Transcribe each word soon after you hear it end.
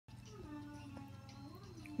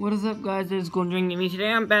What is up, guys? It's Golden Dragon Gaming. Today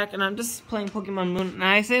I'm back and I'm just playing Pokemon Moon. And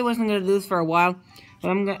I said I wasn't going to do this for a while, but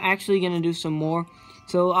I'm actually going to do some more.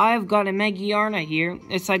 So I've got a Magiarna here.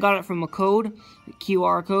 I got it from a code, a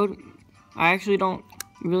QR code. I actually don't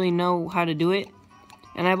really know how to do it.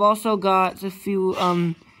 And I've also got a few,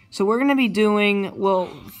 so we're going to be doing,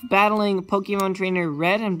 battling Pokemon Trainer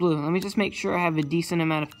Red and Blue. Let me just make sure I have a decent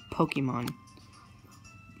amount of Pokemon.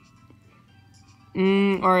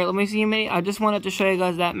 Alright, let me see how many. I just wanted to show you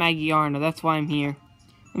guys that Magiarna. That's why I'm here.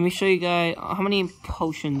 Let me show you guys how many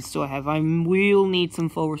potions do I have. I will need some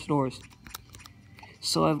full restores.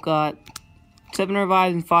 So I've got 7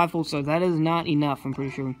 revives and 5 full restores. That is not enough, I'm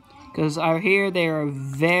pretty sure. Because I hear they are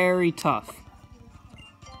very tough.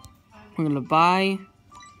 We're gonna buy.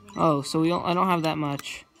 Oh, so I don't have that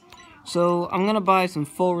much. So I'm gonna buy some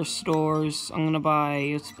full restores. I'm gonna buy.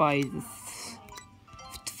 Let's buy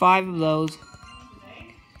 5 of those.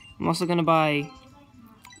 I'm also gonna buy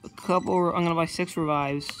a couple. I'm gonna buy 6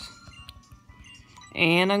 revives,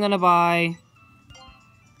 and I'm gonna buy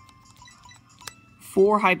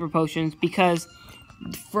 4 hyper potions because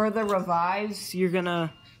for the revives,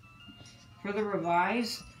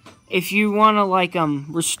 if you wanna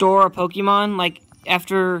restore a Pokemon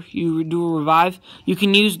after you do a revive, you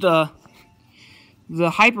can use the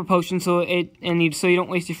hyper potion so you don't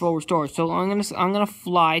waste your full restore. So I'm gonna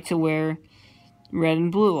fly to where Red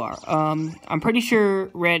and Blue are. I'm pretty sure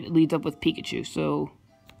Red leads up with Pikachu, so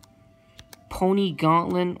Pony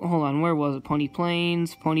Gauntlet. Hold on, where was it? Pony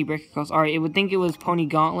Plains, Pony Breaker Cross. Alright, it would think it was Pony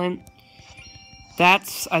Gauntlet.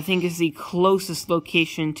 That's, I think, is the closest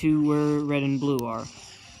location to where Red and Blue are.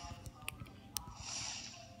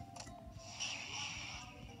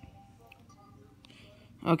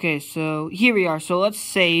 Okay, so here we are. So let's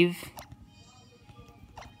save.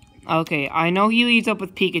 Okay, I know he leads up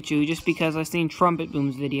with Pikachu just because I've seen Trumpet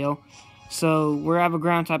Boom's video. So, we have a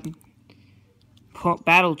ground type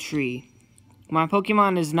battle tree. My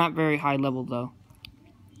Pokemon is not very high level though.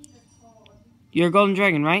 You're a Golden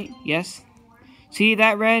Dragon, right? Yes. See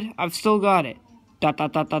that Red? I've still got it. ...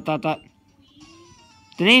 The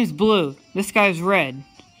name's Blue. This guy's Red.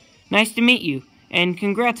 Nice to meet you. And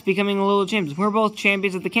congrats becoming a little champion. We're both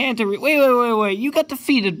champions of the Canter. Wait. You got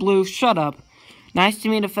defeated, Blue. Shut up. Nice to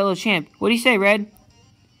meet a fellow champ. What do you say, Red? ...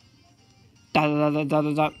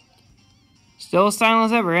 Still as silent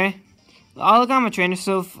as ever, eh? Look, I'm a trainer,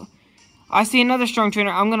 so if I see another strong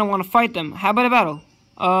trainer, I'm gonna want to fight them. How about a battle?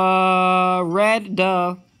 Red,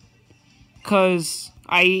 duh. Cause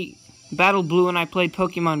I battled Blue and I played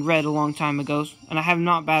Pokemon Red a long time ago, and I have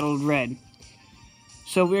not battled Red.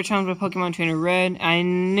 So we are challenged by Pokemon Trainer Red. I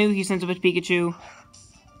knew he sent up with Pikachu.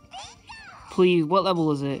 Please, what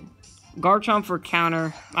level is it? Garchomp for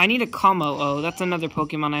counter. I need a Como. Oh, that's another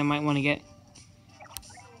Pokemon I might want to get.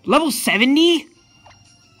 Level 70?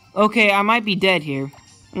 Okay, I might be dead here.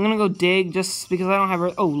 I'm gonna go dig just because I don't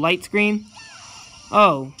have oh, light screen.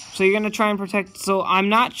 Oh, so you're gonna try and protect. So I'm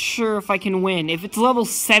not sure if I can win. If it's level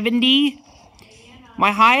 70,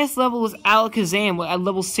 my highest level is Alakazam at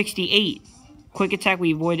level 68. Quick attack,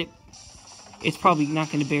 we avoid it. It's probably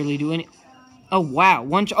not gonna barely do any. Oh, wow.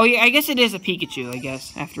 Oh, yeah, I guess it is a Pikachu, I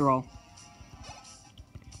guess, after all.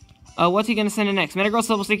 What's he gonna send in next? Metagross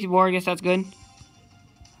level 64, I guess that's good.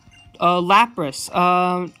 Lapras.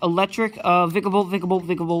 Electric,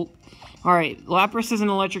 Vikavolt. Alright, Lapras is an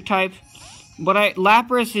electric type. But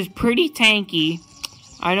Lapras is pretty tanky.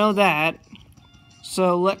 I know that.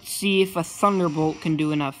 So, let's see if a Thunderbolt can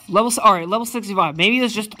do enough. Alright, level 65. Maybe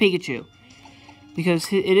it's just a Pikachu.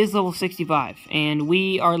 Because it is level 65. And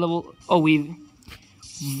we are level... Oh,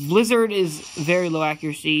 Blizzard is very low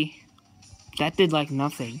accuracy. That did like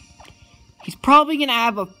nothing. He's probably gonna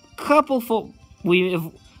have a couple full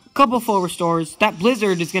restores. That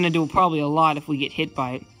Blizzard is gonna do probably a lot if we get hit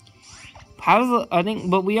by it.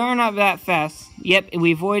 But we are not that fast. Yep,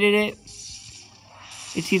 we avoided it.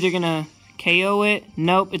 It's either gonna KO it.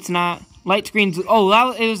 Nope, it's not. Light screens.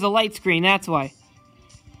 Oh, it was the light screen. That's why.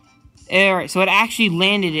 Alright, so it actually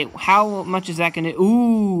landed it. How much is that gonna...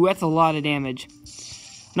 Ooh, that's a lot of damage.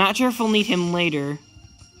 Not sure if we'll need him later.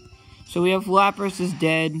 So we have Lapras is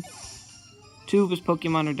dead. 2 of his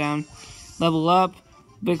Pokemon are down. Level up.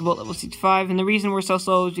 Vikavolt level 65. And the reason we're so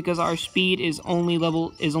slow is because our speed is only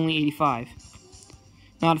 85.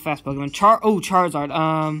 Not a fast Pokemon.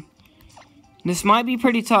 Charizard. This might be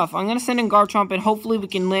pretty tough. I'm gonna send in Garchomp and hopefully we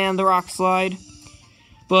can land the Rock Slide.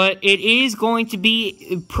 But it is going to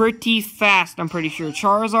be pretty fast, I'm pretty sure.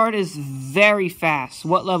 Charizard is very fast.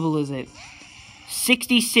 What level is it?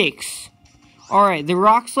 66. Alright, the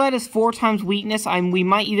Rock Slide is 4 times weakness. We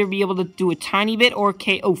might either be able to do a tiny bit or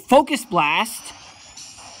KO. Oh, Focus Blast.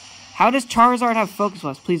 How does Charizard have Focus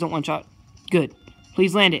Blast? Please don't one-shot. Good.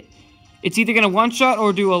 Please land it. It's either going to one-shot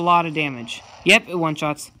or do a lot of damage. Yep, it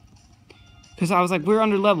one-shots. Because I was like, we're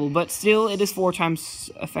under level, but still, it is 4 times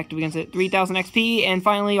effective against it. 3,000 XP, and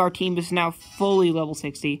finally, our team is now fully level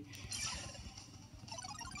 60.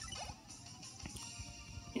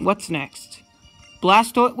 What's next?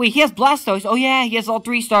 Blastoise? Wait, he has Blastoise. Oh yeah, he has all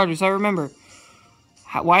 3 starters, I remember.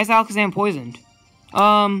 Why is Alakazam poisoned?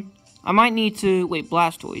 I might need to... Wait,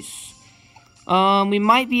 Blastoise. We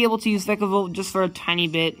might be able to use Vikavolt just for a tiny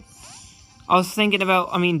bit. I was thinking about...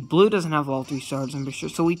 I mean, Blue doesn't have all 3 starters, I'm pretty sure.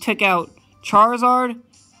 So we took out Charizard,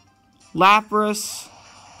 Lapras,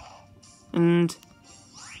 and...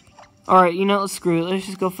 Alright, you know, let's screw it. Let's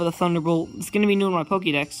just go for the Thunderbolt. It's going to be new in my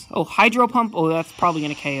Pokédex. Oh, Hydro Pump. Oh, that's probably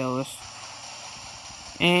going to KO us.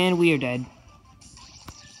 And we are dead.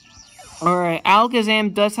 Alright,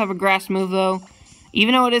 Alakazam does have a grass move, though.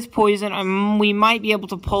 Even though it is poison, we might be able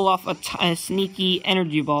to pull off a sneaky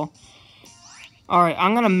Energy Ball. Alright,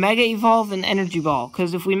 I'm going to Mega Evolve an Energy Ball.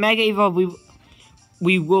 Because if we Mega Evolve,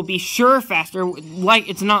 we will be sure faster. Like,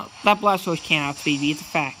 it's not... That Blastoise can't outspeed me. It's a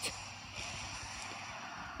fact.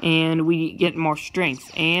 And we get more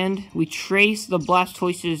strength. And we trace the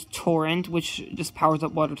Blastoise's Torrent, which just powers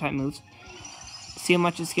up Water-type moves. See how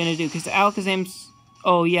much it's going to do. Because the Alakazam's...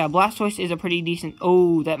 Oh, yeah, Blastoise is a pretty decent...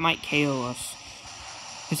 Oh, that might KO us.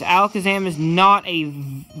 Because Alakazam is not a...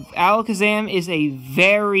 Alakazam is a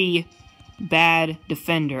very bad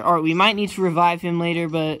defender. Alright, we might need to revive him later,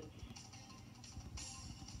 but...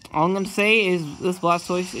 All I'm going to say is this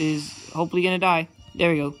Blastoise is hopefully going to die.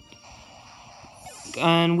 There we go.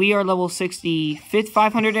 And we are level 60,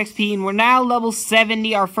 500 XP, and we're now level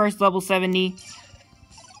 70, our first level 70.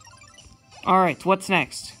 Alright, what's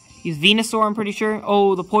next? He's Venusaur, I'm pretty sure.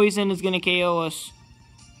 Oh, the poison is gonna KO us.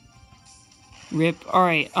 Rip.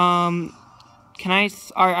 Alright, can I...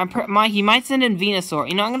 Alright, he might send in Venusaur.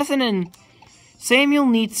 You know, I'm gonna send in... Samuel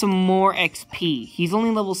needs some more XP. He's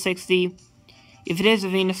only level 60. If it is a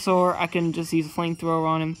Venusaur, I can just use a flamethrower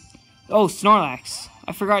on him. Oh, Snorlax.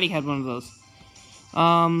 I forgot he had one of those.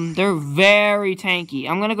 They're very tanky.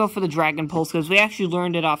 I'm gonna go for the Dragon Pulse, because we actually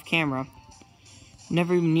learned it off camera.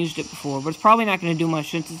 Never even used it before, but it's probably not gonna do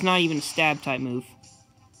much, since it's not even a stab-type move.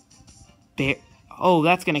 There. Oh,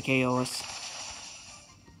 that's gonna KO us.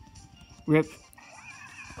 Rip.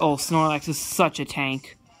 Oh, Snorlax is such a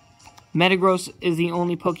tank. Metagross is the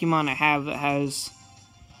only Pokemon I have that has,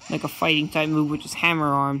 like, a fighting-type move, which is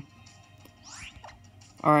Hammer Arm.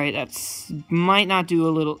 Alright, that's... Might not do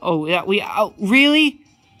a little... Oh, yeah, really?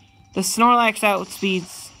 The Snorlax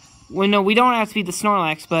outspeeds... Well, no, we don't outspeed the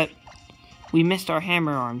Snorlax, but... We missed our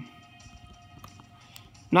Hammer Arm.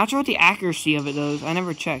 Not sure what the accuracy of it does. I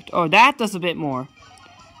never checked. Oh, that does a bit more.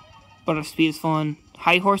 But our speed is fun.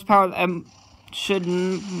 High horsepower should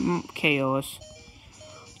KO us.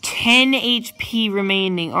 10 HP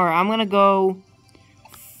remaining. Alright, I'm gonna go...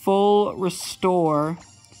 Full Restore...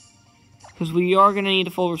 Because we are going to need to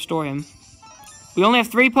full restore him. We only have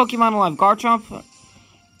 3 Pokemon alive. Garchomp.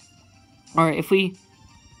 Alright, if we...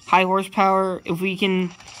 High horsepower. If we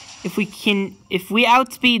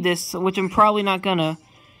outspeed this, which I'm probably not gonna,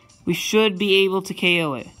 we should be able to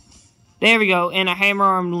KO it. There we go. And a Hammer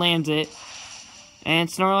Arm lands it. And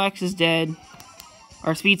Snorlax is dead.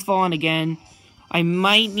 Our speed's falling again. I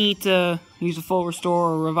might need to use a full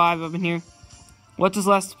restore or revive up in here. What's his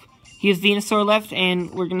last... He has Venusaur left, and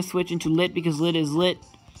we're gonna switch into Lit because Lit is lit.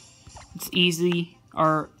 It's easy.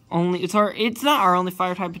 It's not our only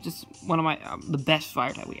fire type, it's just one of my the best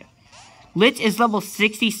fire type we have. Lit is level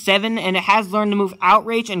 67, and it has learned to move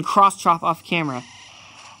Outrage and Cross Chop off camera.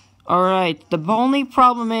 Alright, the only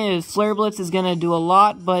problem is Flare Blitz is gonna do a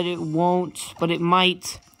lot, but it won't. But it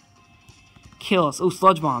might kill us. Oh,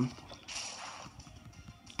 Sludge Bomb.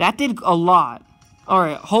 That did a lot.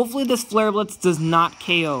 Alright, hopefully this Flare Blitz does not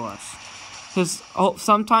KO us. Because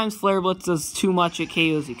sometimes Flare Blitz does too much, it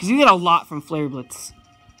KOs you. Because you get a lot from Flare Blitz.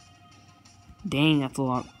 Dang, that's a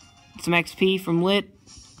lot. Some XP from Lit.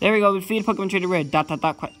 There we go, we defeated Pokemon Trader Red. ...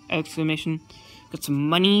 exclamation. Got some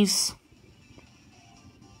monies.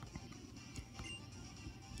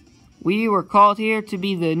 We were called here to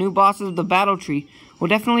be the new bosses of the Battle Tree. We'll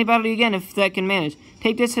definitely battle you again if that can manage.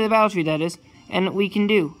 Take this to the Battle Tree, that is. And we can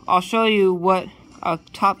do. I'll show you what a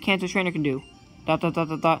top cancer trainer can do. ...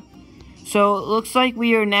 So, it looks like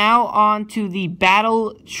we are now on to the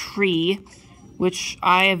Battle Tree, which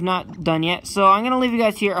I have not done yet. So, I'm going to leave you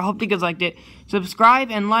guys here. I hope you guys liked it.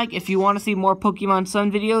 Subscribe and like if you want to see more Pokemon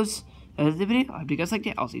Sun videos. That is the video. I hope you guys liked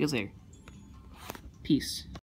it. I'll see you guys later. Peace.